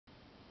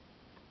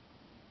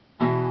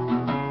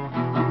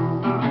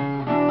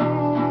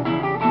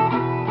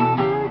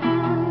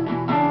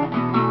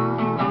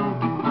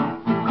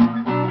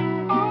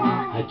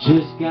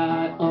just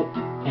got up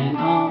and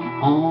I'm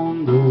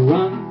on the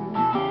run.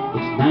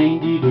 It's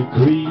 90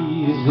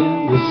 degrees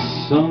in the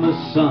summer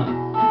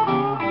sun.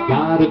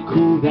 Gotta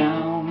cool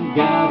down,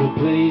 got a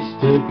place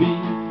to be.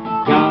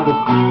 Gotta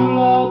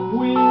fuel up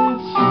with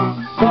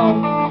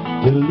some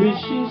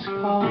delicious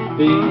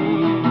coffee.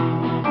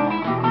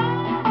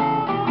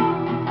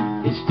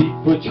 It's deep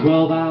for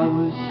 12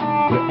 hours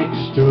for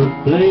extra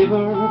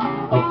flavor.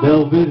 A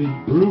velvety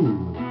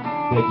brew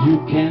that you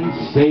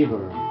can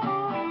savor.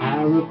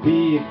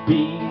 Arabic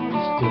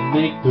beans to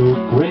make the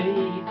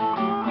grade.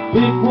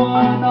 Pick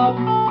one up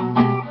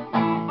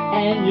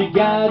and you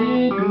got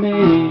it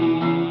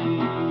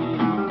made.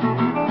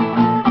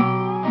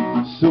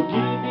 So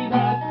give me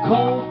that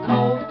cold,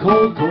 cold,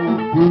 cold,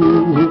 cold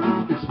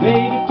brew. It's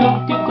made of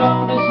Dunkin'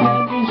 Donuts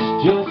and it's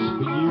just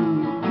for you.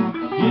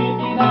 Give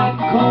me that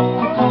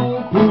cold,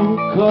 cold brew,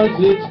 'cause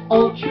it's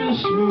ultra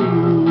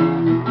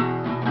smooth.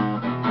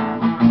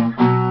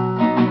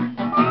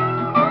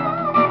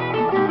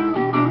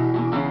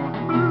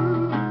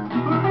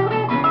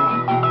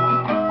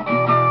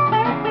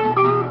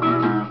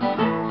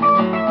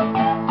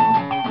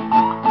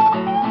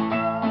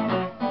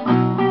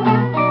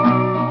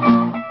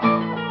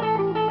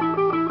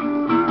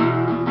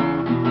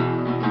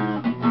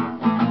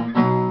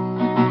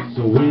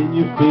 When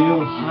you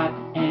feel hot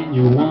and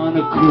you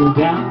wanna cool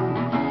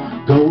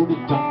down, go to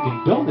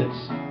Dunkin'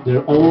 Donuts,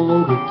 they're all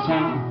over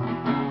town.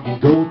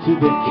 And go to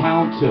the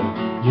counter,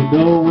 you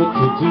know what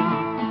to do,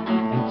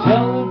 and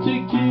tell them to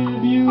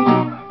give you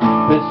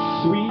that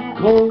sweet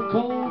cold,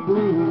 cold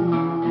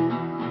brew.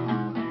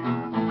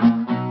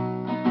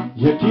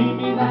 You give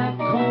me that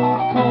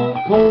cold, cold,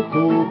 cold,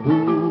 cold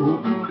brew.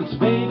 It's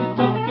made of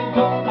Dunkin'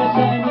 Donuts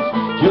and it's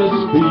just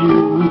for you.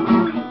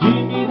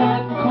 Give me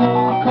that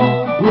cold,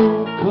 cold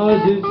brew,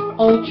 'cause it's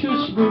ultra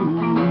smooth.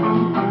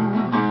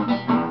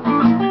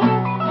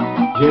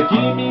 Yeah,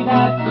 give me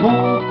that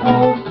cold,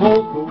 cold,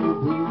 cold,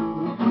 cold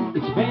brew.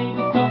 It's made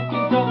of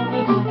Dunkin'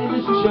 Donuts and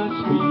it's just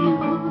for you.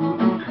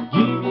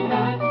 Give me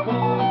that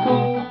cold,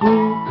 cold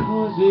brew,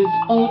 'cause it's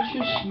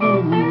ultra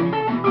smooth.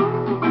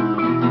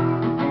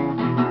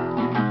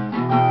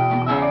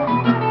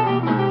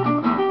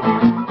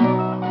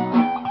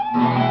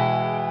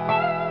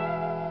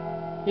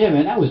 Yeah,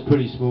 man, that was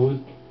pretty smooth.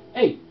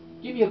 Hey,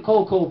 give me a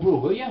cold, cold brew,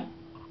 will ya?